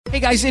Hey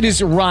guys, it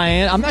is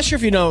Ryan. I'm not sure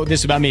if you know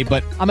this about me,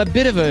 but I'm a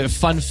bit of a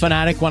fun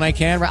fanatic when I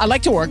can. I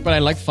like to work, but I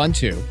like fun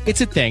too. It's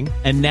a thing.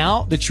 And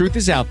now the truth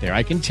is out there.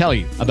 I can tell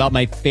you about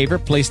my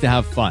favorite place to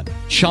have fun.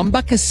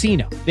 Chumba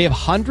Casino. They have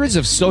hundreds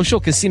of social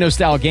casino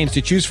style games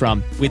to choose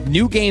from with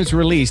new games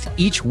released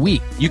each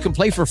week. You can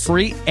play for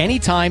free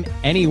anytime,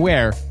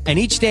 anywhere. And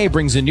each day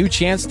brings a new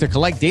chance to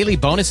collect daily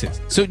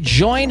bonuses. So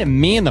join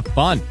me in the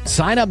fun.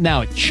 Sign up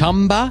now at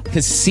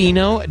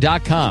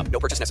ChumbaCasino.com. No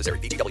purchase necessary.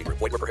 VGW Group.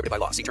 Void where prohibited by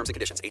law. See terms and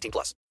conditions.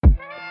 18+.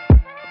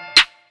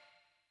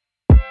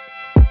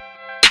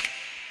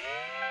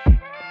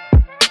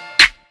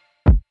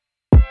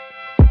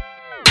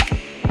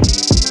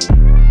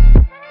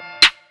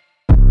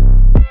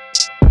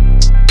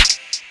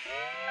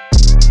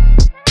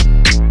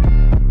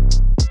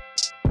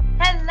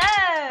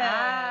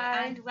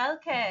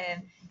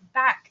 Welcome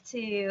back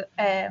to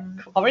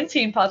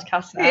quarantine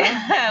podcast now.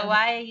 Yeah,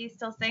 why are you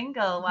still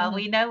single? Well,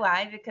 we know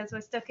why, because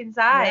we're stuck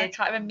inside. Yeah,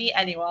 can't even meet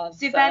anyone.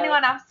 So if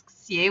anyone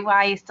asks you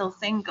why you're still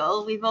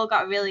single, we've all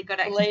got really good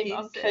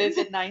excuses.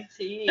 Blame on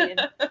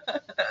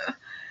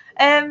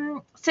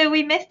COVID-19. So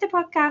we missed a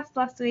podcast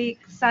last week,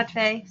 sad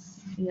face.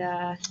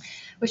 Yeah.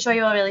 We're sure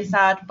you're all really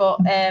sad, but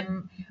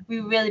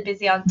we were really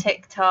busy on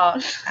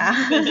TikTok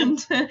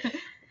and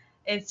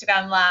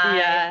Instagram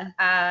Live,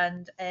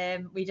 and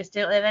we just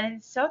didn't have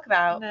anything to talk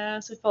about. No,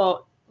 so we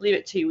thought leave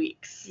it 2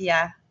 weeks.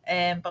 Yeah,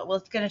 but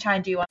we're going to try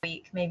and do 1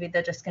 week. Maybe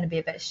they're just going to be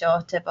a bit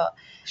shorter, but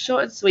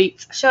short and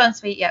sweet. Short and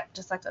sweet, yep,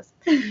 just like us.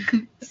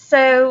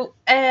 So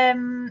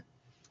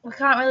we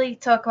can't really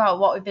talk about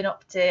what we've been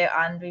up to,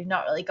 and we've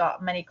not really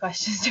got many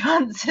questions to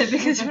answer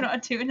because we're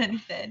not doing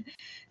anything.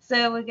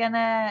 So we're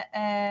gonna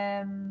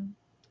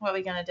what are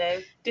we gonna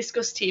do?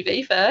 Discuss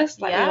TV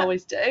first, like we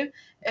always do.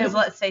 Because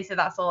let's face it,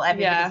 that's all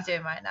everybody's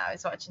doing right now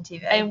is watching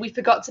TV. And we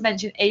forgot to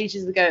mention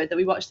ages ago that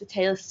we watched the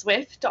Taylor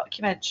Swift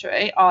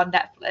documentary on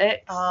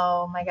Netflix.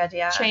 Oh my god,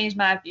 yeah. Changed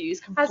my views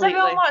completely. Has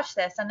everyone watched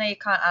this? I know you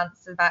can't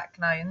answer back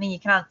now. I mean, you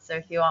can answer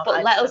if you want.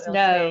 But let us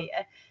know.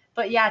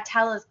 But yeah,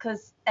 tell us,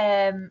 because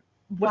we're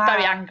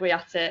very angry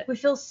at it. We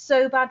feel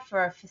so bad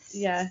for her for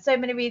so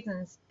many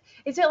reasons.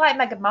 It's a bit like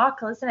Meghan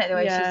Markle, isn't it? The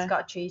way she's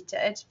got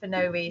treated for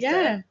no reason.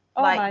 Yeah.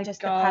 Oh like my just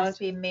God. the press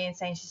being mean,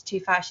 saying she's too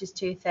fat, she's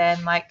too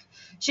thin. Like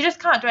she just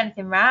can't do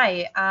anything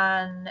right,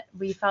 and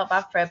we felt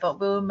bad for her.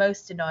 But we were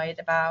most annoyed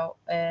about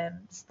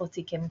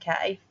slutty Kim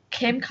K.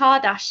 Kim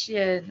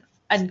Kardashian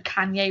and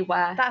Kanye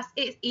West.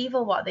 It's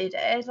evil what they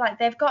did. Like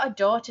they've got a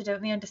daughter,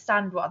 don't they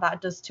understand what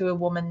that does to a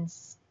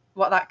woman's?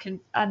 What that can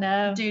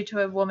do to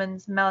a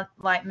woman's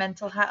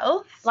mental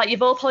health. Like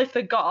you've all probably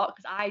forgot,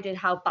 because I did,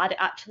 how bad it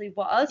actually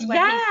was when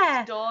he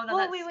stood on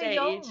that we stage. Were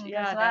young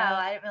as well.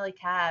 I didn't really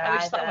care. I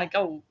was just like, oh my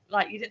god,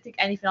 like you didn't think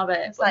anything of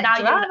it. It's but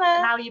like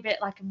now you're a bit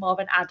like more of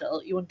an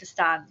adult. You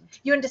understand.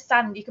 You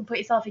can put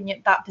yourself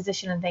in that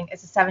position and think,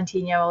 as a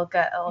 17-year-old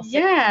girl,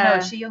 no,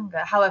 is she younger?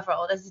 However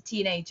old, as a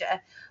teenager,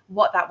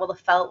 what that will have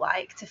felt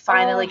like to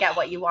finally get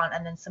what you want,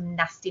 and then some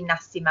nasty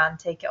man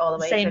take it all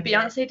away. Saying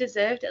Beyonce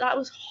deserved it. That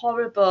was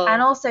horrible. And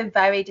also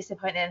very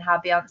disappointed in how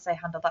Beyonce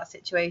handled that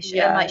situation.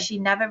 Yeah. Like she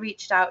never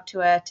reached out to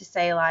her to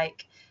say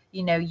like,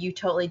 you know, you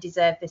totally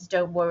deserve this.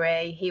 Don't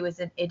worry. He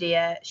was an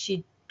idiot.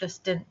 She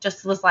just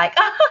was like,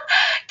 oh,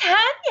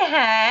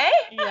 Kanye.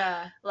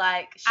 Yeah.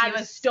 Like she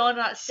was stunned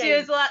at stage. She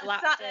was like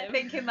sat there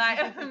thinking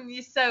like,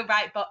 you're so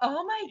right, but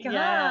oh my god,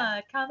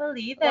 I can't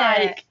believe it.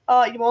 Like,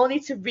 oh, you all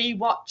need to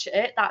rewatch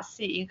it, that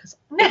scene, because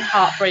it's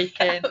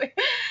heartbreaking.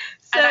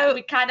 So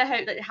we kind of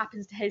hope that it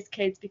happens to his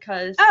kids,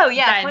 because then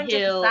 100%.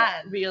 he'll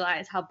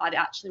realise how bad it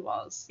actually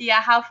was.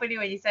 Yeah, how funny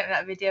when you sent me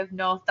that video of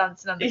North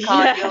dancing on the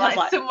car. Yeah, you're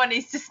like, someone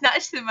needs to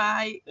snatch the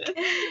mic.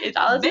 If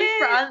I was in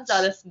France,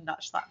 I'd have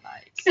snatched that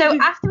mic. So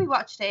after we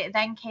watched it, it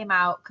then came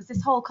out, because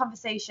this whole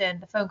conversation,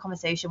 the phone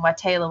conversation where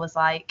Taylor was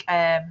like,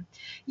 yeah,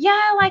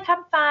 like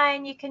I'm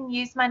fine, you can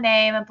use my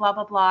name and blah,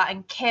 blah, blah.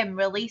 And Kim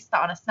released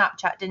that on a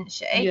Snapchat, didn't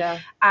she? Yeah.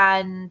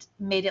 And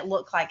made it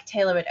look like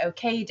Taylor had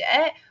okayed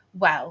it.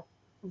 Well,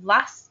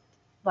 a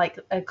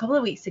couple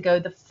of weeks ago,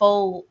 the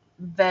full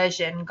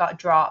version got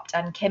dropped,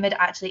 and Kim had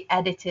actually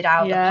edited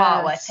out the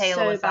part where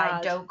Taylor was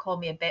like, don't call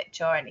me a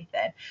bitch or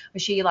anything, but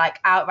she like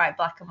outright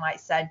black and white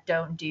said,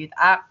 don't do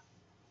that.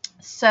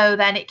 So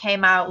then it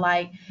came out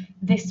like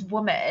this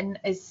woman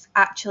is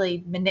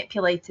actually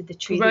manipulated the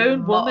truth.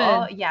 Grown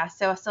woman. Yeah,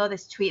 so I saw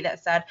this tweet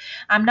that said,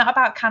 I'm not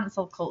about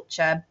cancel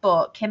culture,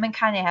 but Kim and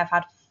Kanye have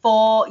had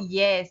 4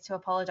 years to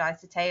apologize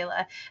to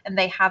Taylor, and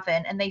they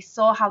haven't, and they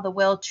saw how the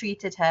world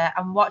treated her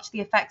and watched the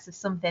effects of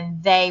something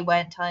they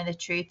weren't telling the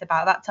truth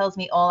about. That tells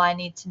me all I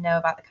need to know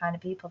about the kind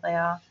of people they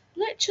are.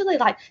 Literally,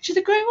 like, she's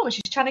a grown woman.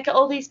 She's trying to get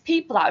all these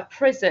people out of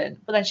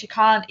prison, but then she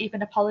can't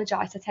even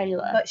apologise to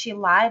Taylor. But she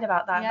lied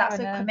about that. Yeah,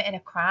 that's committing a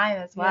crime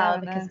as well,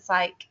 because it's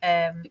like...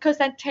 because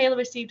then Taylor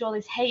received all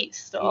this hate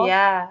stuff.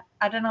 Yeah.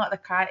 I don't know what the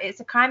crime... It's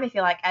a crime if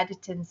you're, like,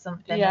 editing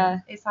something. Yeah.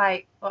 It's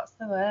like, what's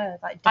the word?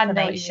 Like,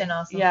 defamation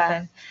or something.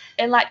 Yeah.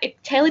 And, like,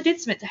 if Taylor did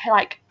something to her,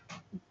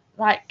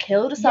 like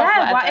killed herself.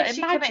 Yeah, whatever, what if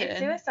she committed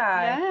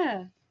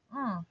suicide?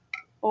 Yeah.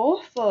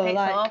 awful. It's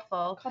like,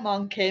 awful. Come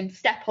on, Kim,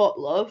 step up,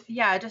 love.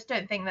 Yeah, I just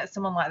don't think that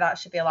someone like that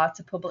should be allowed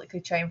to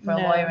publicly train for a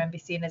lawyer and be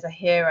seen as a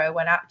hero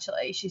when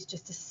actually she's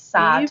just a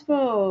sad.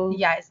 Evil.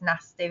 Yeah, it's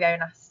nasty, very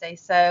nasty.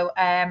 So,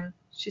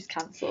 she's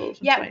cancelled.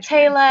 Yeah,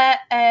 Taylor,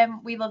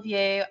 we love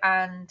you,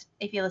 and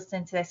if you're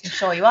listening to this, I'm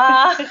sure you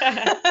are.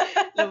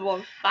 Number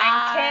one fan.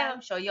 And Kim,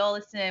 I'm sure you're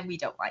listening. We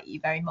don't like you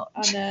very much.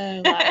 I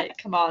know, like,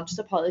 come on, just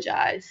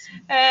apologise.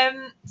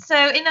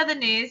 So in other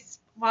news,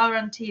 while we're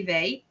on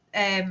TV,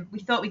 we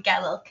thought we'd get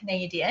a little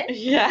Canadian.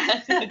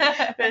 Yeah,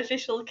 we're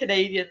official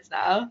Canadians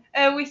now.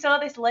 We saw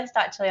this list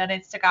actually on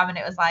Instagram, and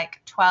it was like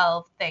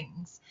 12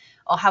 things,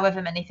 or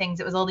however many things.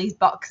 It was all these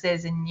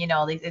boxes and, you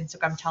know, these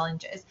Instagram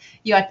challenges.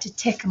 You had to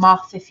tick them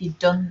off if you'd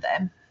done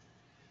them.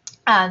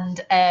 And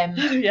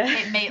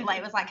it made like,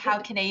 it was like, how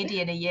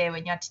Canadian are you?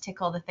 And you had to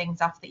tick all the things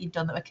off that you'd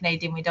done that were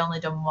Canadian. We'd only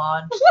done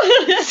one.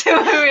 So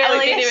we're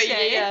really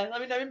ashamed. Yeah, I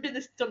mean, I haven't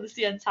done the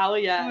CN Tower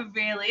yet. We're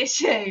really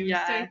ashamed.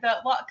 Yeah. So we thought,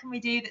 what can we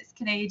do that's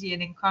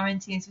Canadian in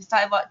quarantine? So we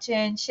started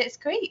watching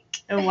Schitts Creek.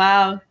 Oh,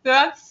 wow.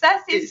 We're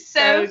obsessed. It's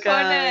so good.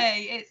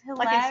 Funny. It's hilarious.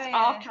 Like, it's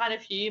our kind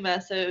of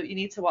humour, so you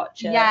need to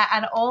watch it. Yeah,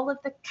 and all of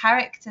the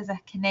characters are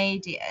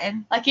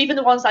Canadian. Like, even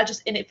the ones that are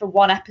just in it for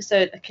one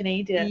episode are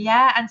Canadian.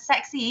 Yeah, and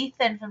Sexy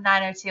Ethan from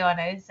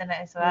 90210's in it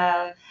as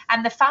well. Yeah.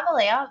 And the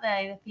family, aren't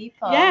they? The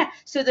people. Yeah,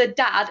 so the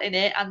dad in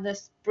it and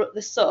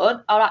the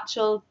son are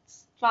actual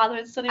father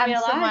and son in real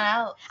life. And someone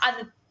else.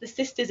 And the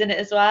sister's in it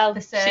as well.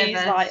 The server. She's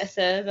like a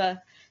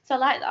server. So I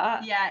like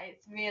that. Yeah,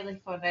 it's really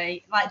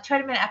funny. Like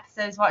 20-minute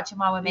episodes, watching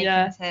while we're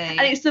making tea.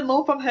 And it's the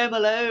mum from Home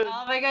Alone.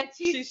 Oh my god,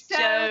 she's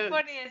so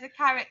funny as a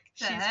character.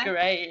 She's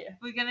great.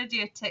 We're gonna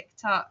do a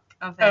TikTok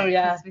of it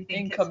because we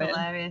think it's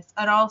hilarious.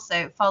 And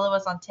also follow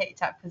us on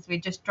TikTok because we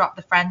just dropped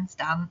the Friends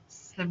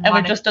dance. And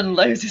we've just done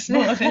loads this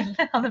morning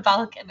on the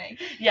balcony.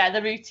 Yeah,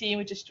 the routine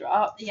we just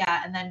dropped.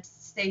 Yeah, and then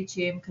stay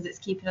tuned because it's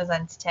keeping us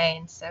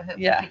entertained. So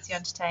hopefully it keeps you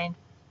entertained.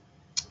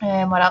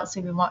 What else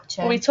have we been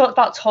watching? Well, we talked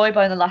about Toy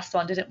Boy in the last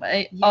one, didn't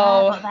we? Yeah,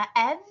 but the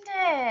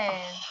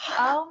ending.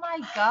 Oh my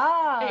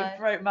god. It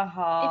broke my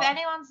heart. If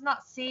anyone's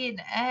not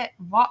seen it,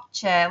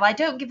 watch it. Like,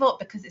 don't give up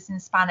because it's in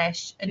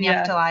Spanish and you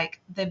have to like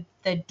the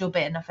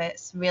dubbing of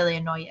it's really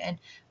annoying.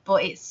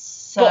 But it's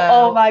so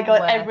oh my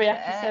god, every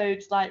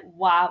episode's like,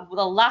 wow.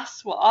 Well, the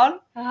last one,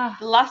 the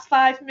last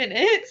 5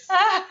 minutes.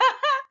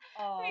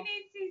 We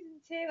need season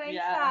 2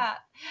 ASAP.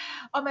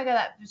 Oh my god,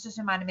 that was just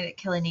reminding me that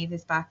Killing Eve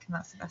is back, and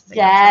that's the best thing.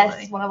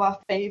 Yes, one of our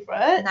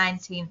favourites.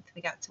 19th,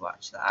 we get to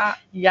watch that.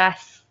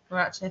 Yes. We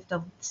actually have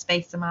to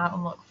space them out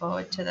and look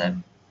forward to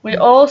them. We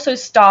also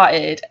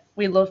started,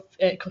 we love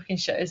cooking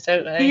shows,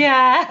 don't we?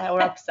 Yeah. Like,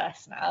 we're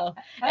obsessed now.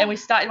 And we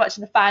started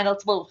watching the final,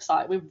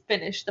 we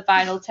finished the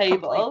final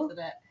table.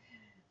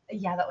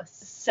 Yeah, that was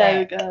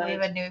so good. We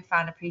have a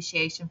newfound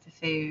appreciation for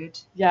food.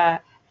 Yeah.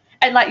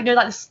 And like, you know,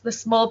 like the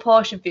small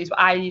portion foods what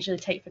I usually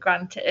take for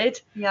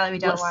granted. Yeah, like we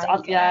don't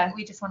like it.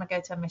 We just want to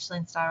go to a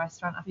Michelin star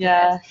restaurant after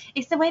this.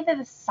 It's the way that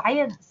the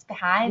science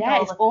behind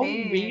all the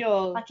food.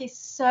 Unreal. Like, it's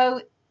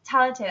so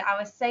talented. I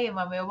was saying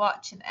when we were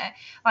watching it,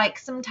 like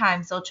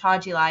sometimes they'll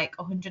charge you like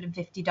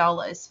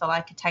 $150 for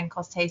like a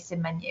 10-course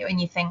tasting menu,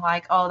 and you think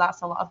like, oh,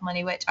 that's a lot of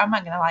money, which I'm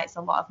not gonna lie, it's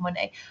a lot of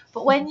money.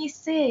 But when you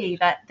see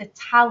that the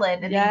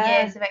talent and the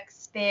years of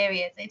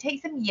experience, it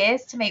takes them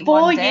years to make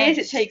 4 one dish. years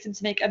it takes them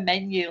to make a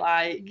menu,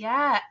 like.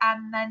 Yeah,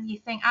 and then you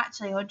think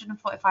actually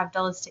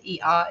 $145 to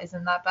eat art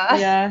isn't that bad.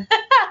 Yeah.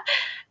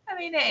 I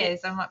mean, it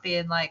is. I'm not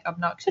being like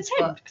obnoxious,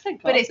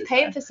 but it's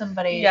paying for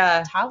somebody's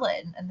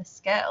talent and the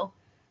skill.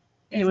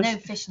 It's no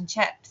fish and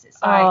chips. It's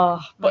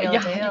like but real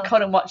deal. You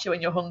couldn't watch it when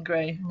you're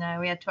hungry. No,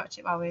 we had to watch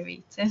it while we were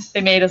eating.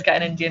 They made us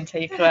get an Indian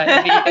takeaway.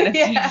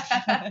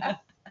 Vegan.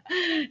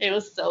 It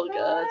was so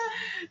good.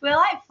 We're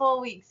like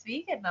 4 weeks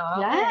vegan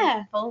now, aren't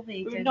we? Full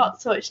vegan. We've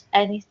not touched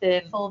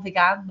anything. Full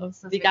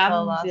vegans.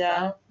 Vegans,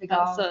 yeah.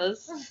 That's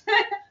us.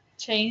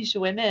 Changed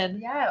women.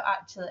 Yeah,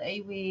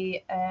 actually,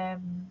 we.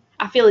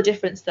 I feel a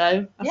difference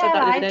though. I said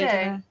that the other day,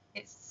 didn't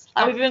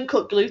I? We've even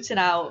cut gluten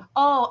out.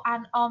 Oh,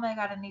 and oh my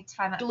god, I need to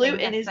find that.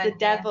 Gluten is the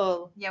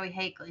devil. Yeah, we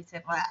hate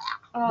gluten.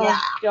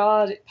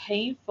 God, it's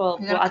painful.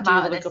 But I do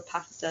love a good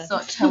pasta.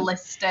 Such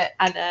holistic.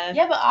 I know.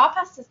 Yeah, but our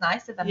pasta's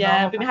nicer than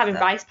normal we've been having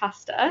rice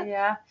pasta.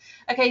 Yeah.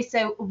 Okay,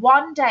 so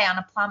one day on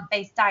a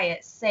plant-based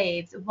diet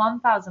saves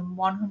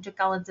 1,100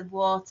 gallons of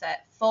water,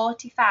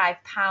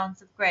 45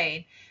 pounds of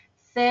grain,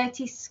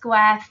 30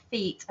 square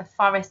feet of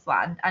forest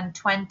land, and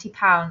 20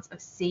 pounds of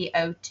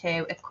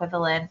CO2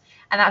 equivalent.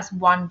 And that's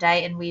one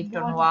day, and we've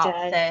done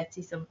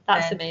 30 something.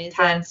 That's amazing.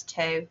 Times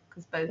 2,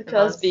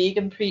 because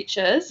vegan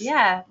preachers.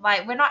 Yeah,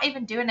 like we're not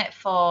even doing it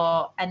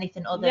for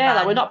anything other than. Yeah,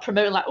 like we're not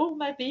promoting like, oh,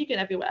 my vegan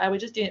everywhere. We're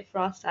just doing it for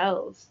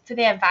ourselves. For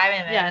the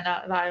environment. Yeah,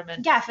 not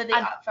environment. Yeah, for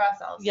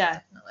ourselves.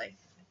 Yeah, definitely.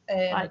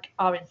 Like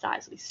our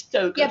insides will be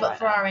so good. Yeah, but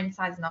for our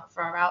insides, not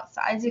for our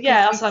outsides.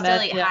 Because we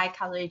still eat high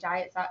calorie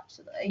diets.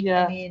 Actually,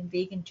 I mean,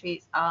 vegan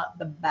treats are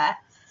the best.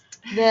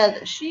 Yeah,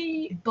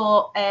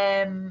 but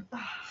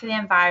for the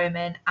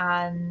environment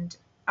and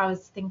I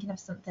was thinking of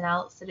something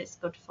else that it's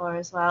good for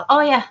as well.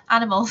 Oh yeah,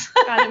 animals.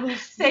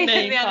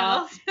 Saving the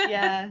animals.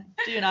 Yeah,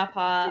 doing our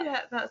part.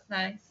 Yeah, that's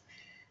nice.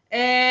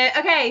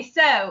 Okay,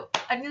 so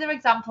another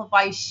example of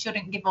why you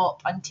shouldn't give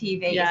up on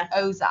TV is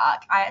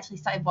Ozark. I actually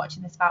started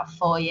watching this about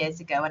 4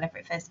 years ago whenever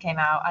it first came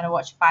out, and I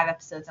watched 4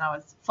 episodes and I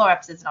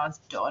was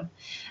done.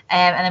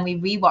 And then we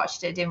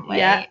rewatched it, didn't we?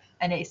 Yeah.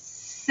 And it's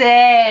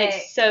sick.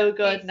 It's so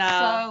good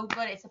now. So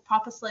good. It's a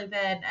proper slow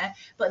burner,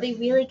 but they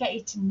really get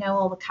you to know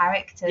all the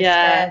characters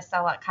first.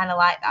 I kind of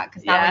like that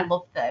because now I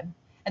love them.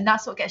 And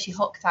that's what gets you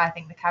hooked, I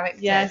think, the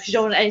characters. Yeah, if you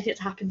don't want anything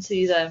to happen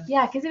to them.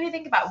 Yeah, because if you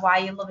think about why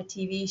you love a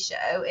TV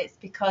show, it's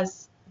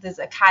because there's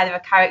a kind of a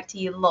character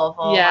you love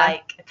or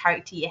like a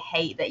character you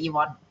hate that you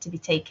want to be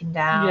taken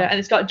down. Yeah, and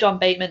it's got John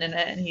Bateman in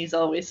it, and he's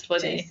always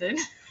funny.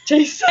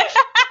 Jason.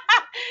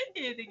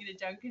 You're thinking of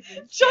John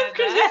Krasinski. John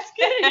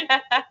Krasinski.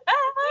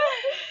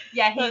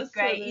 Yeah, he's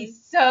great. Funny. He's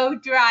so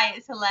dry.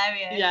 It's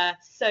hilarious. Yeah,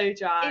 so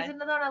dry. Is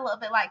another one a little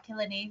bit like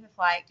Killing Eve with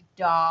like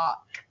dark.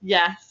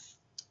 Yes.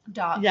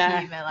 Dark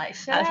humour, like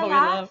should I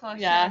laugh or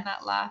should I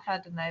not laugh? I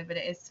don't know, but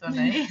it is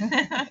funny.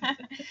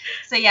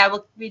 So yeah,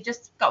 we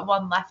just got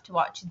one left to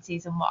watch in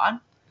season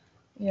 1.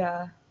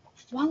 Yeah,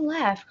 one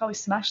left. God, we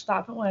smashed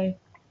that, haven't we?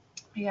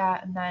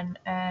 Yeah, and then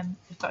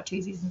we've got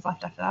 2 seasons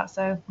left after that,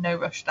 so no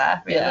rush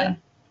there, really. Yeah.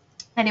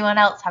 Anyone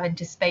else having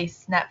to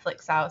space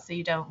Netflix out so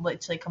you don't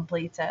literally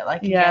complete it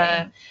like a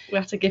game? We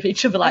have to give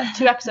each other like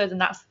 2 episodes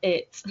and that's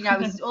it. You know,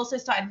 we also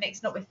started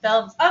mixing up with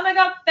films. Oh my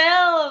god,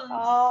 films!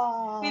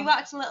 Oh, we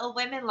watched Little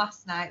Women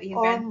last night.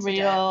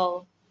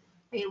 Unreal.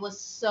 It was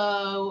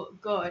so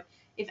good.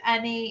 If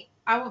any,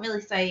 I won't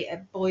really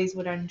say boys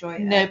would enjoy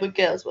it. No, but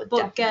girls would.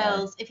 But definitely.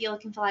 Girls, if you're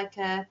looking for like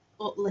a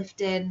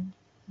uplifting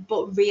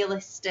but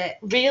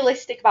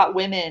realistic about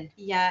women.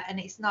 Yeah, and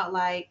it's not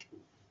like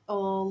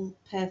all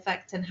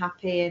perfect and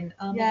happy and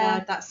oh my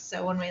god, that's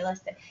so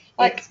unrealistic.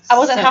 Like I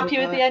wasn't happy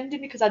with the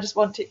ending because I just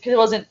wanted, because it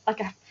wasn't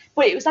like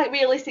it was like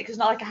realistic because it's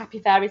not like a happy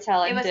fairy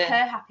tale ending. It was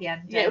her happy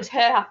ending. Yeah, it was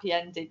her happy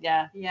ending.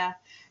 Yeah.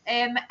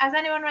 Has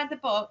anyone read the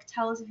book?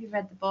 Tell us if you've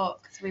read the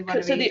book because we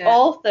want to read it. So the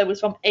author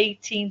was from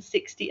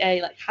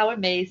 1868. Like how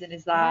amazing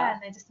is that? Yeah,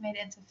 and they just made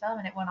it into a film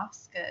and it won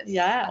Oscars.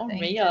 Yeah, unreal.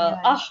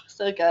 Anyway. Oh,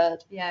 so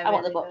good. Yeah, I really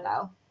want the book good.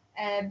 now.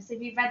 So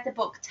if you've read the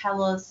book,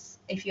 tell us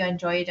if you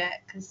enjoyed it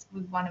because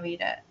we want to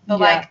read it. But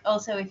like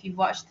also if you've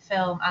watched the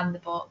film and the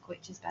book,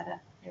 which is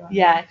better.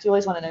 Yeah, because you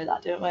always want to know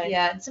that, don't we?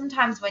 Yeah, and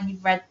sometimes when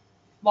you've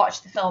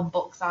watched the film,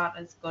 books aren't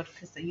as good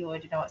because you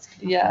already know what's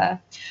going to happen. Yeah.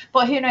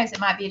 But who knows, it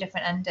might be a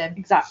different ending.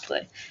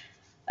 Exactly.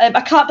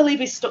 I can't believe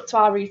we stuck to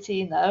our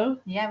routine though.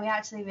 Yeah, we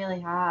actually really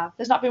have.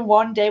 There's not been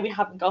one day we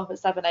haven't got up at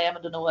 7 a.m.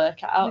 and done a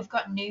workout. We've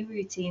got new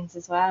routines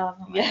as well,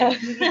 haven't we? Yeah,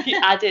 we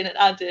keep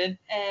adding.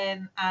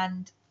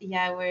 And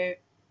yeah, we're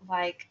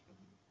like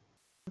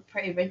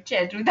pretty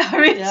rigid with our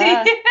routine.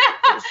 Yeah.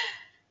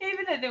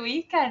 Even at the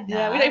weekend now.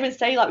 Yeah, we don't even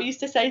say like we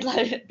used to say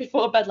like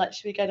before bed, like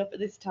should we get up at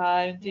this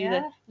time?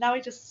 Now we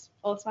just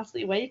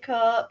automatically wake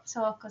up.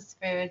 Talk us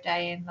through a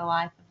day in the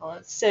life of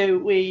us. So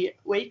we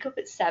wake up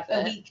at 7.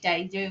 A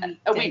weekday,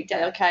 a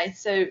weekday, okay.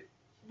 So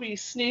we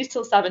snooze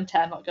till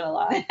 7:10, not gonna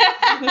lie.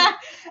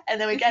 And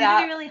then we get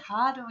out. It's really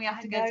hard when we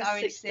have to go to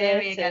Orange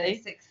Theory again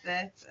at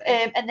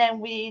 6:30. And then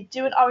we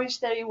do an Orange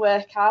Theory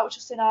workout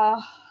just in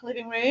our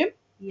living room.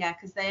 Yeah,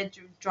 because they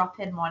drop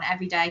in one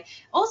every day.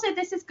 Also,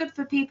 this is good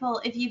for people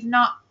if you've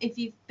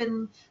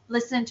been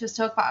listening to us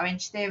talk about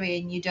Orange Theory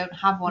and you don't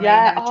have one or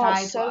you've never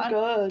tried so one.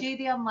 Good. Do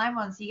the online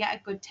ones, so you get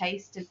a good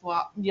taste of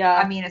what. Yeah.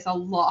 I mean, it's a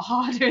lot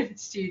harder in the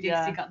studio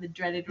because you got the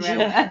dreaded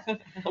rower.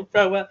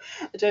 Rower,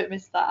 I don't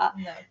miss that.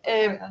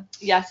 No.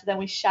 Yeah. So then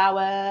we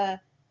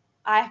shower.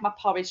 I have my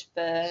porridge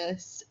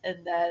first,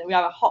 and then we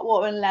have a hot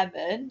water and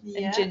lemon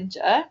and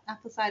ginger.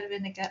 Apple cider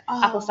vinegar.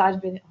 Apple cider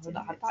vinegar. Oh, I've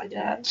not had that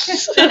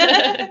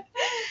yet.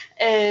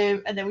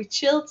 And then we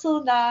chill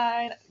till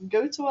 9,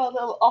 go to our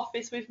little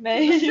office with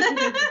me.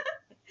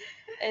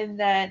 And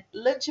then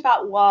lunch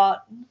about 1.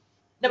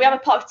 No, we have a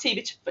pot of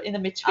tea in the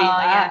between. Oh,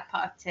 yeah,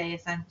 pot of tea,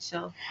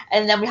 essential.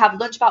 And then we have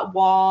lunch about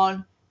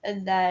 1.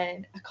 And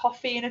then a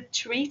coffee and a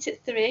treat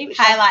at 3. Which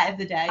Highlight of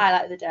the day.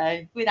 Highlight of the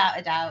day. Without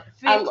a doubt.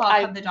 3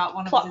 o'clock on the dot,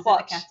 one of us is at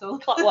the kettle.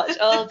 Clock watch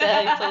all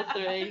day till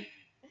 3.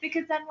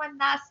 Because then when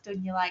that's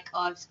done, you're like, oh,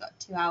 I've just got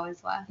 2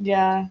 hours left.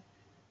 Yeah.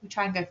 We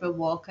try and go for a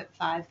walk at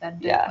 5 then,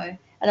 don't we?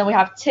 And then we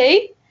have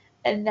tea,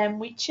 and then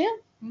we chill.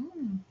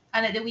 And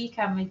at the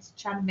weekend, we're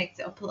trying to mix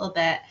it up a little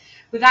bit.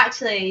 We've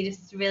actually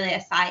just really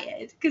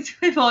excited because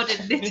we've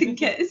ordered knitting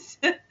kits.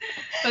 We're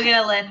going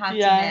to learn how to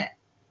knit.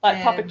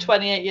 Like proper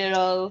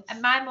 28-year-old.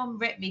 And my mum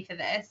ripped me for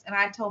this, and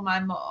I told my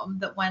mum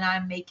that when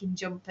I'm making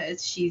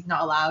jumpers, she's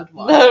not allowed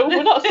one. No,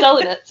 we're not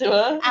selling it to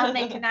her. I'll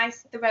make a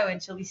nice throw,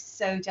 and she'll be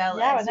so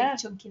jealous. Yeah, I know.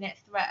 Chunky knit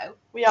throw.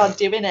 We are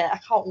doing it. I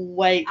can't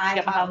wait to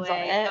get my hands on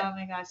it. Oh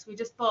my gosh, we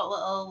just bought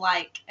little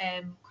like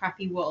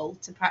crappy wool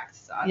to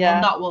practice on. Yeah.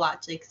 Well, not wool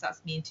actually, because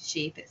that's mean to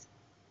sheep. It's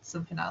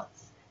something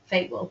else,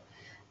 fake wool,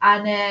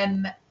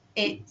 and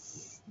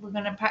we're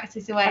going to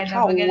practice away and then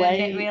we're going to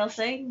knit real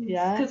things.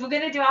 Yeah. Because we're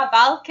going to do our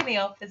balcony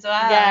up as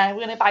well. Yeah, we're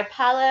going to buy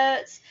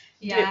pallets.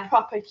 Do it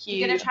proper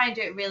cute. We're gonna try and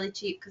do it really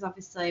cheap because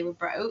obviously we're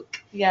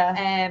broke. Yeah.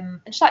 And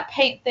just like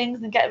paint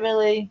things and get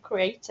really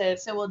creative.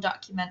 So we'll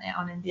document it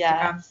on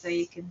Instagram so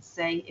you can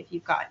see if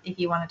you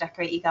want to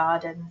decorate your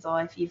gardens,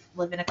 or if you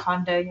live in a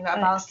condo and you've got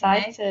a balcony.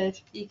 Excited.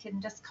 You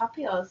can just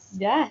copy us.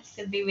 Yes. It's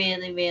gonna be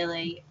really,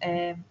 really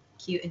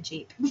cute and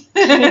cheap.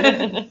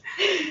 That's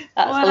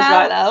us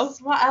right now.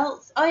 What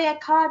else? Oh yeah,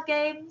 card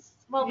games.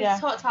 Well, we Yeah.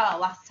 talked about it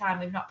last time.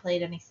 We've not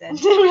played any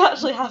since. We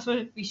actually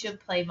haven't. We should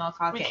play more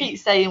card We games. keep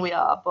saying we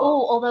are, but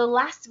although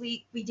last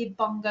week we did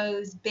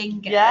Bongo's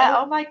Bingo. yeah.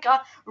 Oh my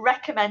god,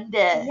 recommend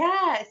it.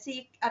 Yeah.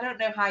 See, I don't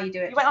know how you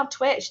do it. You went on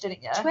Twitch,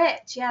 didn't you?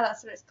 Twitch. Yeah,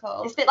 that's what it's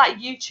called. It's a bit like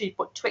YouTube,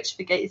 but Twitch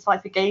it's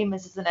like for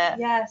gamers, isn't it?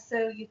 Yeah.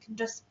 So you can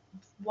just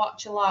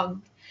watch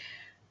along.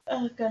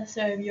 Oh god,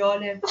 sorry, I'm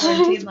yawning.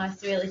 Quarantine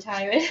life's really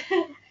tiring.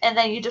 And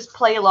then you just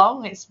play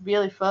along. It's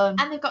really fun.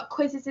 And they've got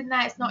quizzes in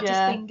there. It's not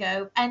just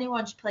bingo.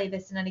 Anyone should play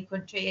this in any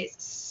country.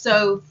 It's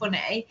so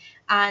funny,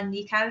 and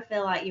you kind of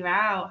feel like you're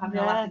out having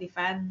a laugh with your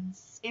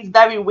friends. It's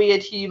very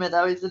weird humour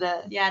though, isn't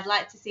it? Yeah, I'd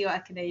like to see what a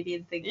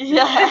Canadian thinks.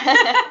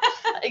 Yeah.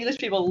 English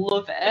people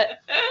love it.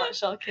 I'm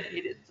sure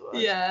Canadians would.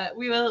 Yeah,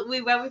 when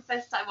we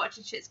first started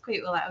watching Schitts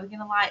Creek, we're like, are we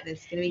gonna like this?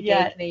 It's gonna be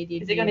gay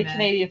Canadian. Is it gonna be humour.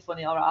 Canadian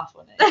funny or our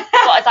funny? But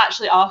it's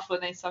actually our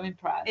funny, so I'm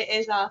impressed. It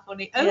is our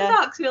funny.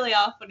 Ozark's really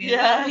our funny.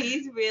 Yeah.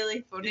 He's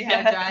really funny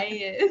how dry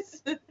he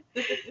is.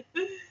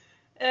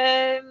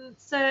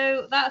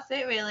 So that's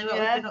it really, what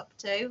we've been up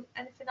to.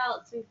 Anything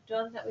else we've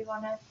done that we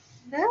wanna?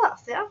 No,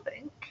 that's it, I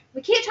think.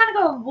 We keep trying to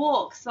go on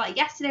walks. Like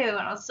yesterday we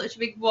went on such a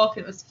big walk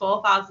and it was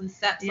 4,000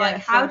 steps. Yeah, like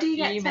how do you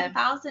get fuming.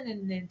 10,000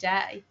 in a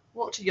day?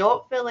 Walk to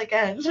Yorkville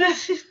again.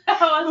 It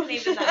wasn't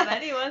even that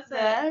many, was it?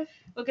 Yeah.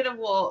 We're gonna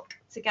walk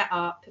to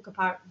pick up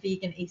our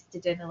vegan Easter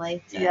dinner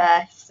later.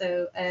 Yes.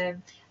 So I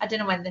don't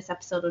know when this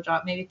episode will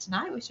drop. Maybe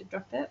tonight we should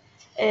drop it.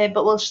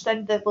 But we'll show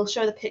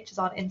the pictures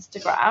on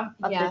Instagram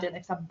of Yeah. the dinner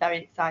because I'm very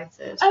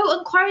excited. Oh,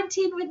 and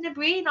Quarantine with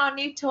Nabreen, our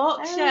new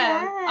talk show.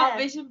 Yeah. Our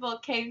vision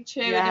board came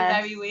true in a Yes.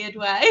 very weird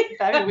way.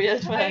 Very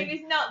weird I way.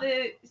 mean,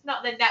 it's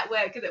not the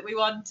network that we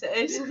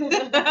wanted.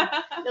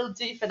 It'll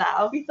do for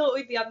now. We thought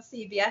we'd be on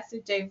CBS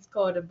with James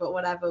Corden, but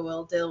whatever,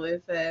 we'll deal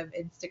with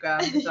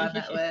Instagram as our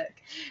network.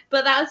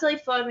 But that was really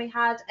fun. We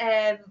had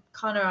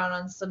Connor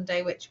on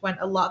Sunday, which went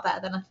a lot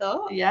better than I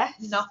thought. Yes.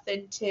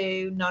 Nothing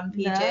too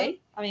non-PG. No.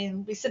 I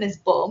mean, we've seen his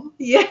bum.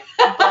 Yeah.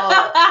 But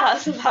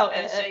that's about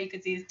I'm it. sure you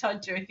could see his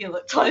todger if you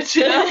look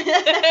Todger.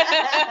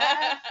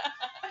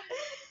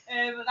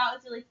 But that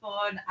was really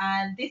fun.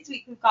 And this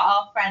week we've got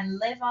our friend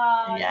Liv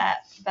on. Yeah,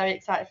 very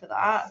excited for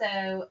that.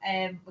 So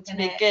we're It's gonna gonna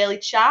be a girly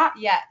chat.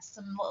 yeah,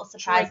 some little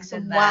Drink surprises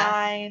in some there.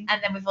 wine.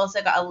 And then we've also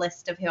got a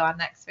list of who our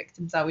next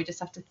victims are. We just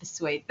have to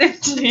persuade them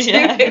to do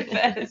Yeah. it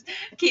first.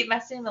 Keep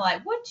messaging them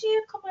like, would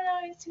you come on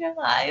our Instagram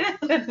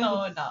live? No,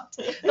 we're not.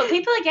 But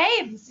people are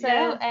game,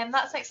 so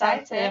that's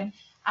exciting.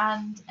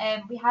 And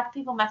we had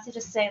people message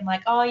us saying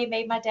like, oh, you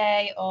made my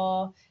day,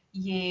 or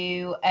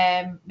you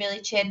really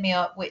cheered me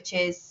up, which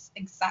is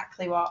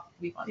exactly what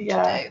we want to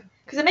do.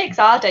 Because it makes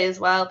our day as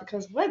well,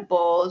 because we're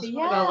bored. Yeah.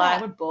 We're not gonna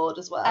lie, we're bored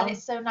as well. And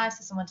it's so nice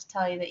for someone to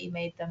tell you that you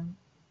made them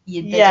the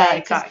yeah, day.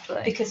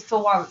 exactly. Because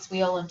for once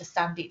we all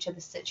understand each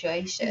other's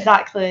situation.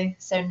 Exactly.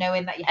 So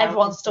knowing that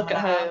Everyone's stuck at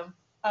home.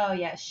 Oh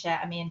yeah, shit.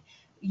 I mean,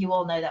 you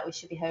all know that we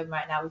should be home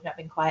right now. We've not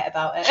been quiet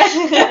about it.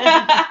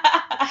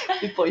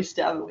 We've voiced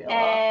it, haven't we?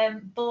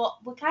 But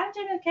we're kind of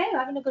doing okay. We're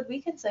having a good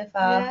weekend so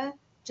far. Yeah.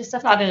 Just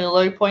have Not to, having a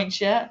low points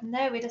yet.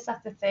 no, we just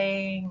have to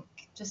think.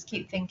 Just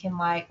keep thinking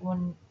like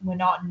when we're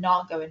not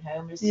going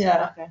home. We're just Yeah.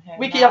 not going home.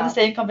 We keep now. having the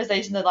same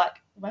conversation. They're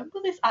like, when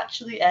will this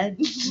actually end?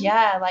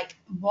 Yeah, like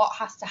what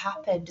has to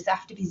happen? Does it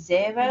have to be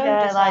zero?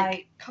 Yeah, Does,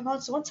 like, come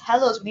on, someone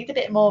tell us. We need a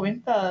bit more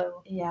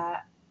info. yeah.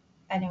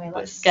 Anyway, But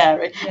let's it's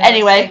scary. yeah,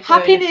 Anyway, let's stay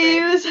happy corona-free.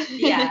 news.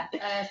 Yeah.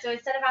 So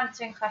instead of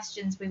answering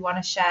questions, we want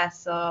to share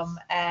some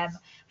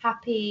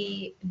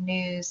happy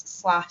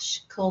news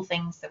 / cool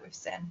things that we've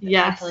seen that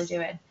Yes. people are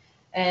doing.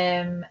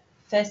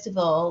 First of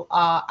all,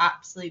 our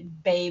absolute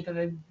babe of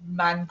a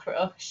man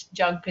crush,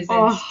 John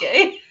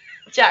Krasinski,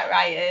 Jack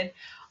Ryan,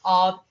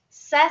 are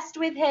obsessed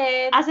with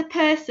him. As a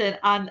person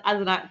and as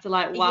an actor,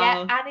 like, wow.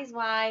 Yeah, and his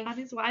wife. And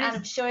his And wife.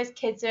 I'm sure his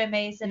kids are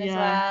amazing as Yeah.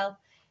 well.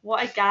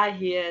 What a guy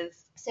he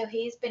is. So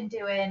he's been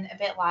doing a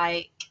bit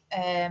like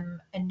a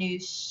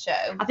news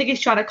show. I think he's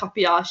trying to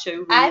copy our show,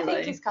 really. I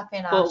think he's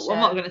copying our But show. I'm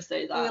not going to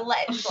say that. We'll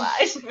let it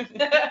slide.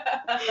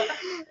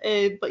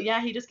 But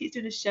yeah, he just keeps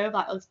doing a show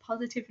about us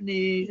positive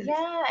news. and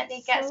Yeah, and he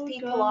it's gets so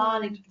people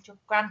on and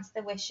grants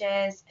their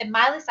wishes. And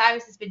Miley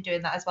Cyrus has been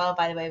doing that as well,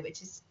 by the way,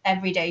 which is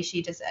every day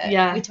she does it.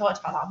 Yeah. We talked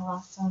about that on the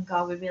last one.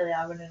 God, we really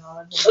are running all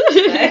of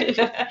this.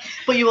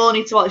 But you all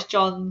need to watch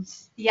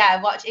John's.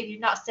 Yeah, watch. If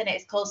you've not seen it,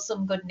 it's called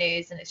Some Good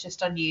News and it's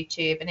just on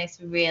YouTube and it's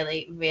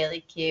really,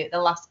 really cute. The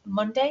last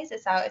Mondays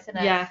it's out, isn't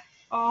it? Yeah.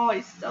 Oh,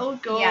 it's so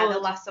good. Yeah, the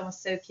last one was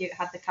so cute. It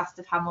had the cast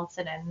of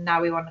Hamilton and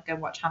now we want to go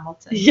watch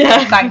Hamilton.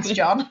 Yeah. Thanks,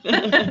 John.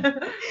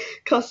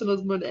 Costing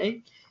us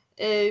money.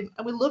 And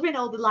we're loving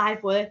all the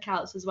live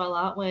workouts as well,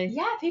 aren't we?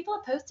 Yeah, people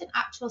are posting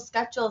actual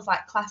schedules,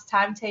 like class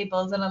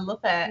timetables, and I love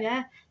it.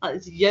 Yeah, like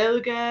there's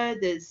yoga,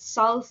 there's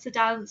salsa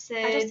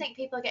dancing. I just think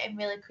people are getting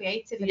really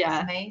creative, and Yeah.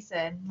 it's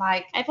amazing.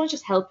 Like, everyone's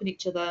just helping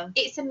each other.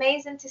 it's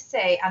amazing to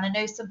see, and I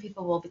know some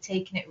people will be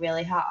taking it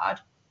really hard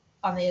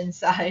on the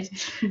inside,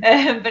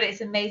 but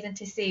it's amazing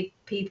to see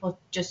people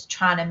just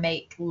trying to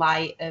make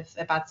light of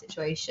a bad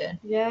situation.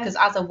 Yeah. Because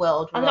as a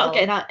world, I'm not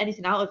getting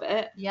anything out of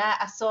it. Yeah,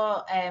 I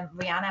saw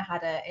Rihanna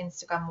had an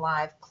Instagram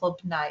live club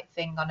night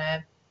thing on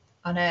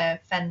a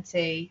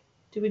Fenty.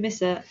 Did we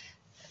miss it?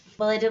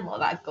 Well, it didn't look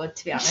that good,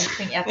 to be honest. I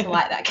think you had to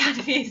like that kind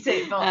of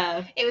music,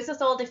 but it was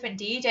just all different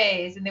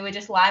DJs, and they were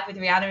just live with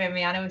Rihanna, and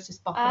Rihanna was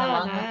just bopping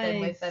along with them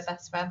with her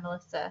best friend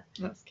Melissa.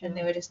 That's cute. And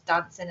they were just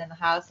dancing in the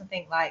house. I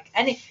think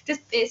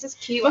it's just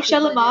cute.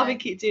 Michelle and Marvin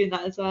keep doing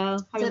that as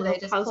well. Having Do they? little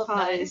Just house club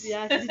parties. nights?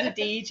 Yeah, this is a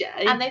DJ.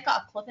 And they've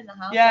got a club in the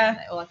house, Yeah.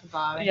 haven't they? Or like a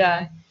bar. Anyway.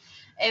 Yeah.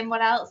 And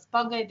what else?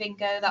 Bongo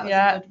Bingo, that was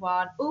Yeah. a good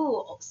one.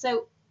 Ooh,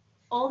 so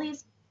all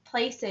these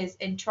places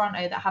in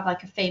Toronto that have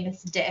like a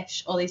famous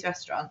dish, all these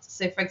restaurants.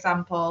 So for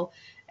example,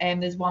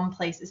 there's one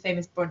place, this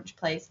famous brunch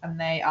place, and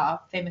they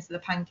are famous for the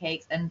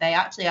pancakes, and they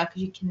actually are,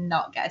 because you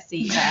cannot get a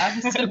seat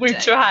there. We've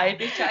tried.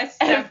 We've tried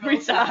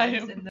every several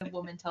times, time. and the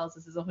woman tells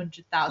us there's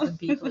 100,000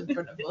 people in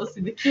front of us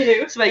in the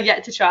queue. So we're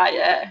yet to try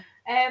it.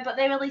 But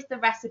they released the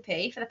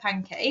recipe for the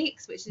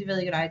pancakes, which is a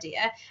really good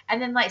idea.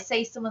 And then, like,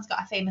 say someone's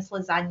got a famous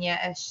lasagna,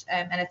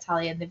 an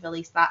Italian, they've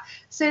released that.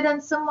 So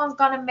then someone's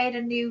gone and made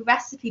a new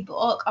recipe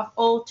book of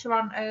all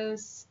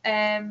Toronto's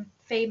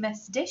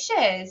famous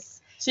dishes.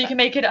 So you can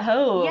make it at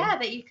home. Yeah,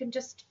 that you can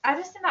just. I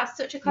just think that's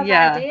such a clever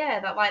Yeah. idea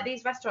that, like,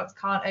 these restaurants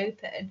can't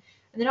open and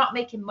they're not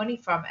making money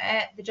from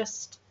it. They're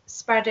just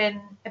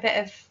spreading a bit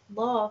of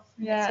love.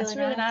 Yeah, it's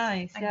really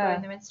nice. And Yeah.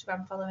 growing their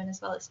Instagram following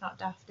as well. It's not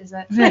daft, is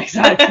it?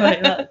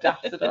 Exactly. Not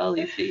daft at all,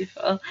 these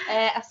people.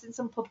 I've seen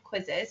some pub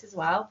quizzes as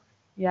well.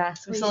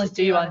 Yes, we We always used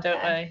to do do one, one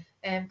don't of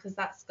we? Because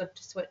that's good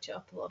to switch it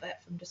up a little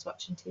bit from just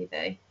watching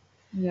TV.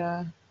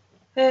 Yeah.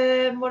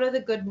 What are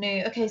the good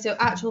news? Okay, so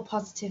actual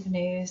positive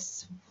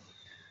news.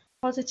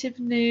 Positive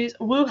news.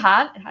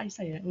 Wuhan. How do you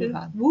say it?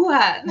 Wuhan.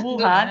 Wuhan.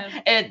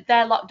 Wuhan.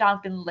 Their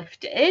lockdown's been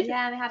lifted.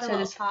 Yeah, they had a So little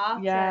there's-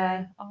 party.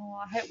 Yeah. Oh,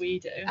 I hope we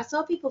do. I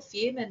saw people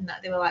fuming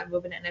that they were like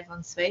rubbing it in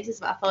everyone's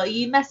faces, but I thought, are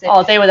you messing?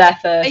 Oh, they were there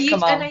first.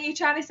 Come And on. are you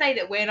trying to say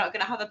that we're not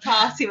going to have a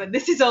party when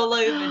this is all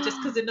over just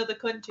because another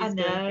country's I going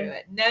know. through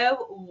it?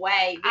 No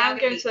way. We are I'm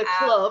gonna going be to a out.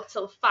 club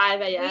till 5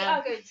 We a.m.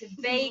 are going to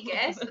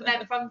Vegas, and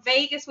then from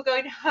Vegas we're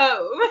going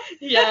home.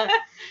 Yeah.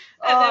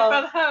 And Oh.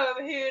 then from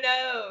home, who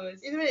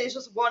knows? Even if it's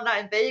just one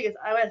night in Vegas,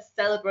 I went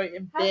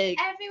celebrating big.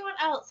 Has everyone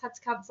else had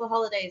to cancel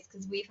holidays?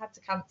 Because we've had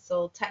to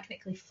cancel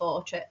technically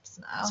 4 trips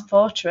now. It's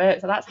 4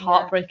 trips, so that's Yeah.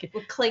 heartbreaking.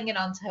 We're clinging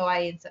on to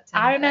Hawaii in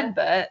September. I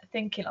remember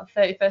thinking on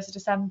 31st of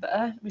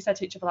December, we said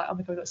to each other, like, oh my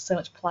God, we've got so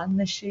much planned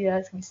this year.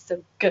 It's going to be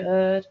so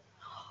good.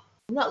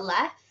 We've not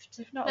left.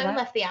 We've not We've left.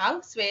 left the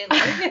house,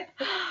 really.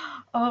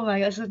 Oh my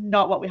God, this is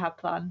not what we had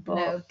planned, but,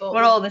 No, but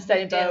we're all in the we're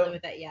same dealing boat.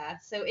 with it, yeah.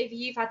 So if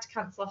you've had to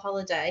cancel a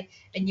holiday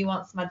and you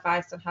want some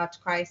advice on how to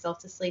cry yourself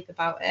to sleep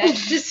about it,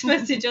 just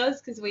message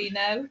us because we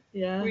know.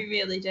 Yeah. We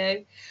really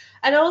do.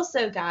 And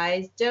also,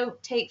 guys,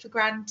 don't take for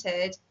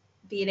granted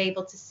being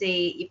able to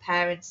see your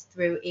parents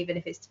through, even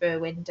if it's through a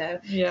window.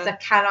 Because Yeah. I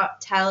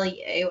cannot tell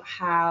you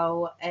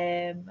how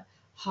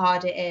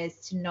hard it is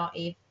to not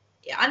even.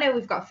 I know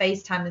we've got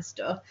FaceTime and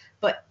stuff,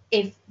 but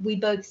if we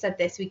both said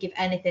this, we'd give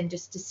anything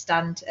just to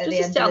stand at Just the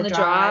to end sit of on the the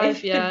drive,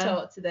 drive, yeah. and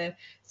talk to them.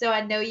 So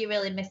I know you're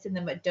really missing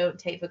them, but don't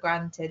take for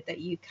granted that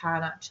you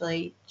can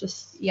actually,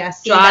 Just see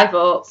drive that,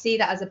 up. see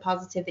that as a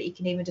positive, that you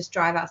can even just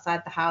drive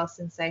outside the house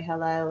and say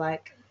hello,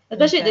 like.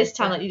 Especially in at this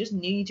time, person. like, you just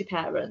need your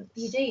parents.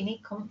 You do. You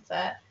need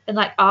comfort. And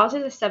like ours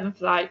is the 7th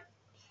flight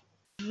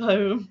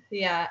home.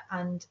 Yeah,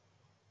 and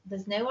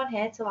there's no one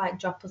here to like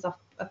drop us off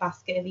a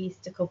basket of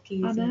Easter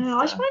cookies. I and know.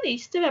 I just stuff. want an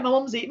Easter egg. My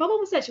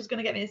mum said she was going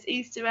to get me this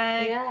Easter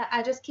egg. Yeah,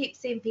 I just keep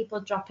seeing people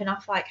dropping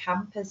off like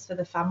hampers for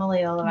the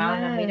family all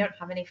around, and we Yeah. don't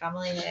have any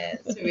family here.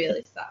 It's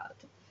really sad.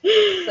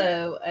 So,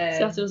 So we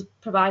have to just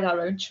provide our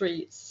own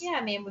treats. yeah,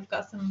 I mean, we've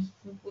got some.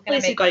 We're At gonna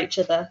least we've make. got each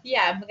other.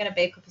 Yeah, and we're gonna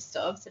bake up a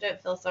stuff, so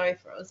don't feel sorry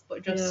for us,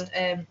 but just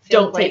feel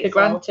Don't take it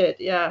grateful. granted.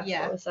 Yeah, that's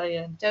Yeah. what we're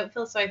saying. Don't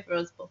feel sorry for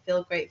us, but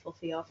feel grateful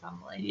for your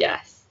family.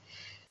 Yes.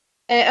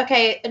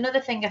 Okay, another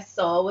thing I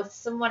saw was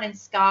someone in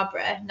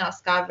Scarborough, not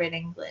Scarborough in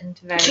England,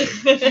 very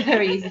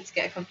very easy to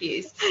get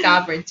confused.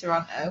 Scarborough in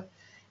Toronto.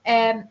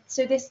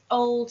 So this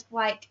old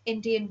like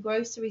Indian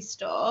grocery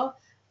store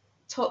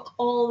took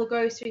all the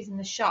groceries in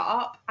the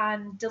shop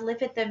and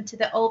delivered them to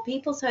the old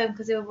people's home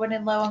because they were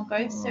running low on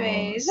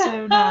groceries. Oh, so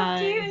How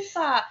cute nice. is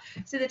that?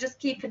 So they're just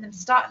keeping them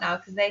stocked now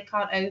because they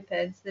can't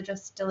open, so they're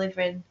just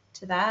delivering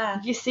to there.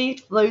 You see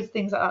loads of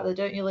things like that, though,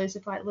 don't you? Loads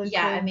of like local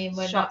Yeah, I mean,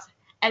 we're shops.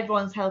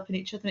 Everyone's helping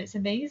each other, and it's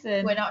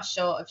amazing. We're not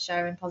short of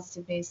sharing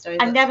positive news stories.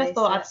 I let's never face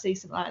thought it. I'd see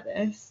something like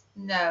this.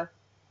 No.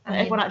 And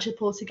everyone actually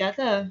pulled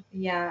together.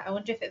 Yeah, I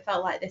wonder if it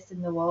felt like this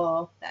in the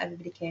war, that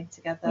everybody came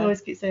together. We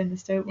always keep saying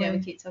this, don't we? Yeah, we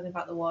keep talking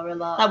about the war a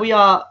lot. Like we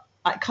are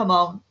Like, come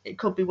on, it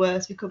could be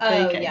worse. We could be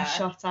getting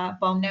shot at,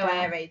 bombed. No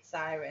air raid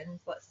sirens.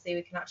 Let's see,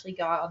 we can actually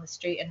go out on the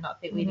street and not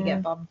think we'd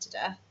get bombed to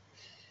death.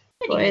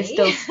 But it's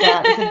still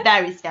scary. It's a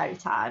very scary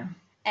time.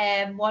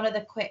 One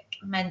other quick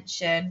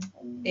mention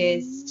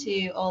is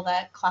to all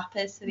the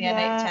clappers for the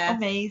NHS.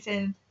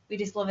 Amazing. We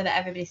just love it that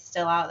everybody's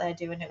still out there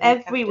doing it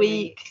every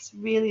week. It's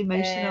really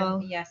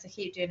emotional. So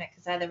keep doing it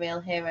because they're the real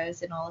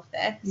heroes in all of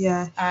this.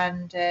 Yeah.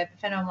 And if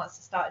anyone wants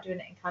to start doing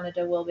it in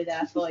Canada, we'll be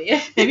there for you.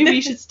 Maybe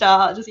we should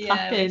start just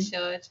clapping. Yeah, we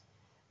should.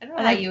 I don't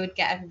know how you would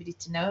get everybody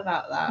to know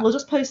about that. We'll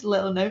just post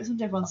little notes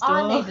on everyone's door.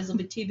 Our neighbours will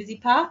be too busy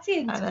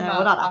partying to come out.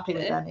 We're not happy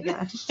with them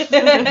again.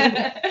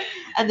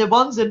 And the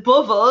ones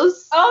above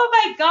us. Oh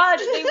my God,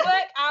 they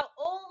work out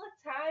all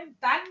the time,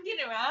 banging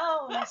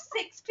around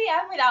 6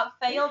 p.m. without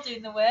fail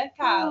doing the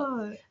workout.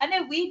 Oh. I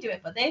know we do it,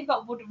 but they've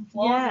got wooden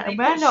floors and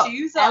they put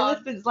shoes on.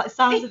 Elephants, like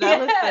sounds of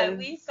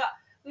elephants.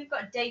 We've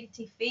got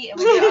dainty feet and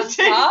we do it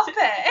on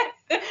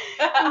carpet.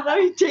 We're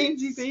very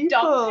dainty people.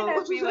 Stomping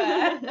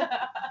everywhere.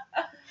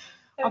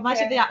 Okay.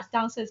 Imagine the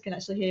downstairs can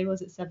actually hear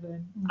us at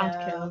 7. No,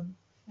 I'd kill them.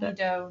 You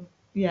don't.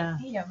 Yeah.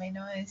 You don't make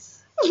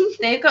noise.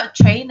 They've got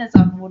trainers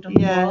on wooden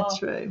floor. Yeah,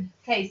 true.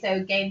 Okay,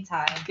 so game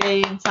time.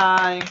 Game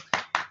time.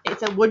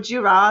 It's a would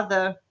you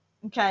rather.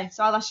 Okay,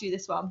 so I'll ask you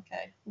this one.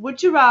 Okay.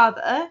 Would you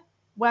rather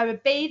wear a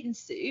bathing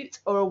suit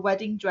or a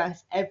wedding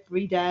dress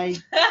every day?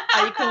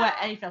 And you can wear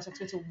anything else. You have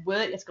to go to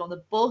work, you have to go on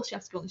the bus, you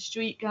have to go on the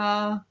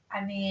streetcar.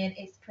 I mean,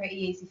 it's pretty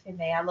easy for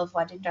me. I love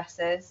wedding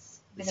dresses.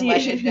 With a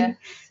wedding dress.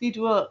 You'd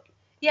what?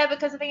 Yeah,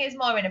 because I think it's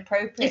more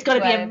inappropriate. It's got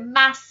to be a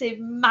massive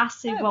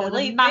one with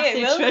a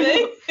massive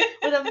trail.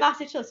 With a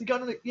massive trail. So you're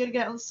going to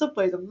get on the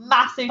subway with a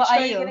massive trail.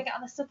 But are you going to get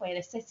on the subway in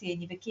a city in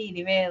your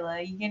bikini,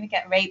 really? You're going to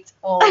get raped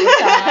all the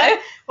time.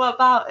 What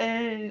about,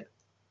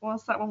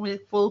 what's that one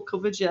with full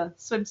coverage?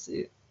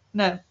 Swimsuit?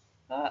 No.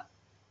 What?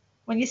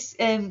 When you're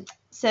surfing.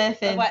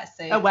 A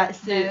wetsuit. A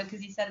wetsuit. No,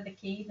 because you said a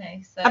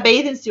bikini. So. A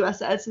bathing suit, I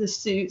said, to the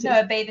suit. No,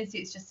 a bathing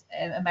suit's just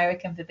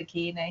American for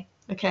bikini.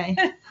 Okay.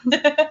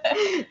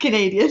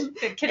 Canadian.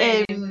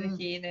 Canadian for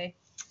bikini.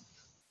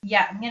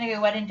 Yeah, I'm going to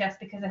go wedding dress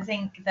because I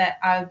think that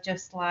I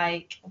just,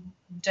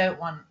 don't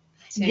want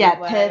to wear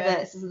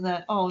perverts, isn't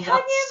it? Oh, Can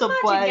that you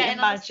subway,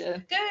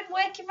 imagine. Going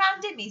working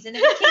around Dimmies in a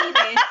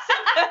bikini.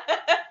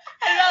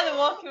 I'd rather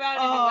walk around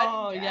in a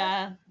wedding dress.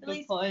 Yeah. At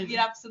least point. you'd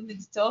have something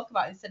to talk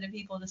about instead of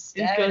people just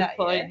staring at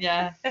point, you.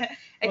 Yeah.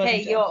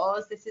 Okay,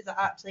 yours. This is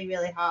actually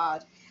really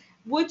hard.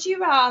 Would you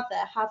rather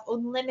have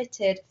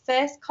unlimited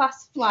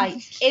first-class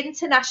flights,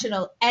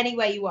 international,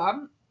 anywhere you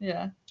want?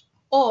 Yeah.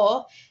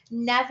 Or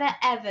never,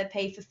 ever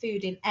pay for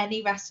food in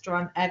any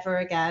restaurant ever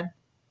again?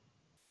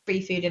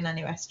 Free food in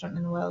any restaurant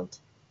in the world.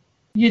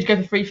 You'd go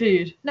for free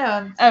food?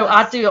 No.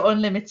 I'd do an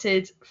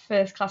unlimited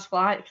first-class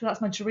flight because that's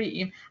my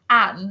dream.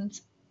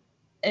 And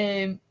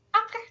I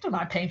don't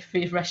mind paying for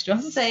food in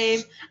restaurants.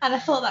 Same. And I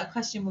thought that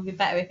question would be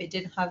better if it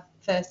didn't have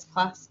first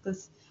class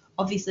because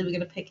obviously we're going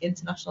to pick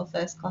international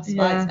first class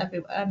flights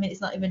everywhere. I mean,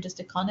 it's not even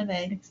just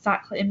economy.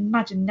 Exactly.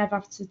 Imagine never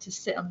have to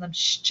sit on them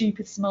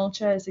stupid small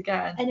chairs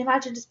again. And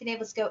imagine just being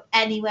able to go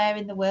anywhere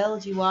in the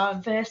world you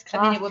want. First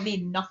class. I mean, it would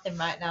mean nothing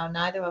right now,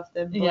 neither of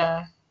them.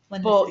 But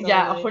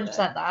 100%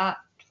 that. I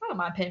don't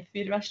mind paying for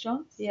food at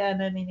restaurants. Yeah,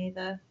 no, me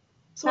neither.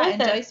 So I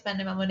enjoy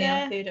spending my money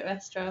on food at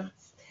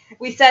restaurants.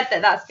 We said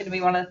that that's going to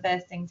be one of the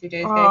first things we do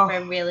is go for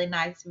a really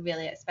nice,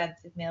 really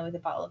expensive meal with a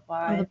bottle of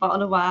wine. With a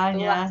bottle of wine,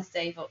 we'll have to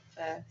save up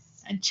first.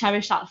 And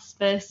cherish that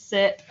first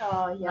sip.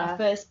 Oh, yeah. That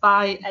first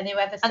bite. And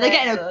whoever and they're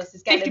getting us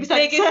is getting 50% the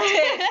biggest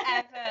tip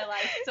ever.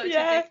 Like, such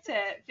a big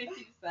tip.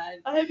 50%.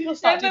 I hope you'll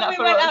start doing that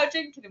for us. Remember we went out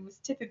drinking and was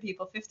tipping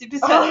people 50%?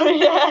 Oh,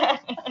 yeah.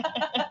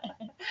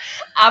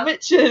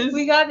 Amateurs.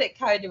 We got a bit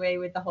carried away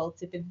with the whole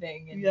tipping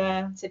thing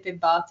and tipping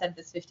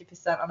bartenders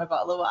 50% on a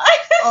bottle of wine.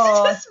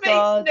 It just makes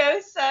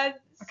no sense.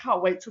 I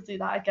can't wait to do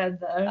that again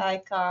though. I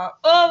can't.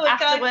 Oh my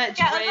God, work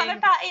get us on a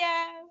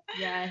patio.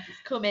 Yeah, it's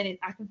coming.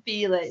 I can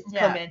feel it. It's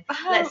coming.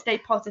 Let's stay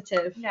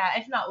positive. Yeah,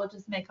 if not, we'll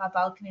just make our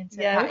balcony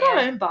into a patio. We've got our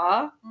own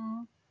bar.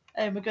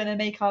 And we're going to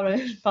make our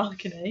own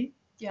balcony.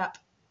 Yeah.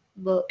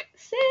 Look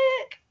sick.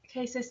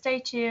 Okay, so stay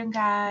tuned,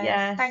 guys.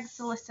 Yes. Thanks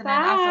for listening,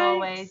 as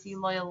always,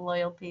 you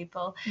loyal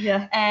people.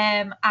 Yeah.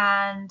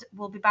 And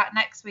we'll be back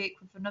next week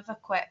with another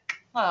quick.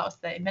 Well, that was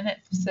 30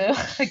 minutes, so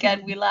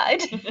again, we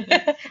lied.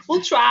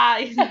 We'll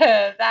try.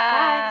 Bye.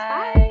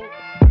 Bye.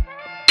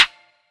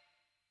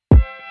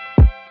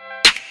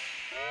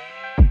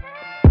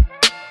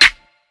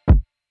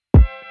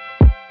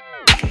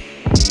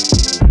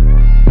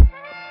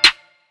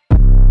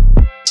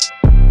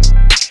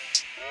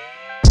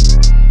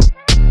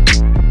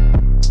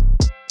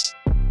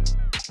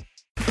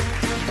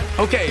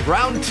 Okay,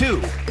 round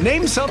 2.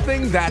 Name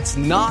something that's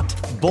not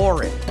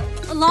boring.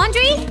 A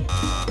laundry?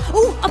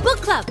 Ooh, a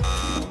book club.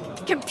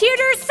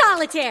 Computer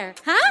solitaire,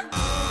 huh?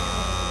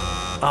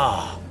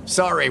 Ah,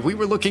 sorry, we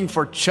were looking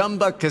for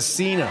Chumba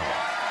Casino.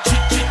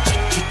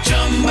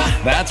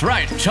 That's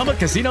right,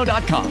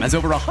 ChumbaCasino.com has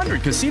over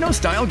 100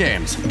 casino-style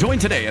games. Join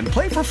today and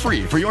play for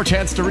free for your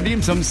chance to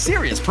redeem some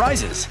serious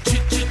prizes.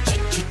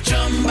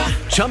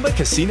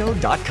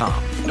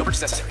 ChumbaCasino.com. No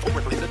purchase necessary. Void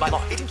where prohibited by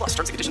law. 18+ terms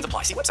and conditions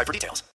apply. See website for details.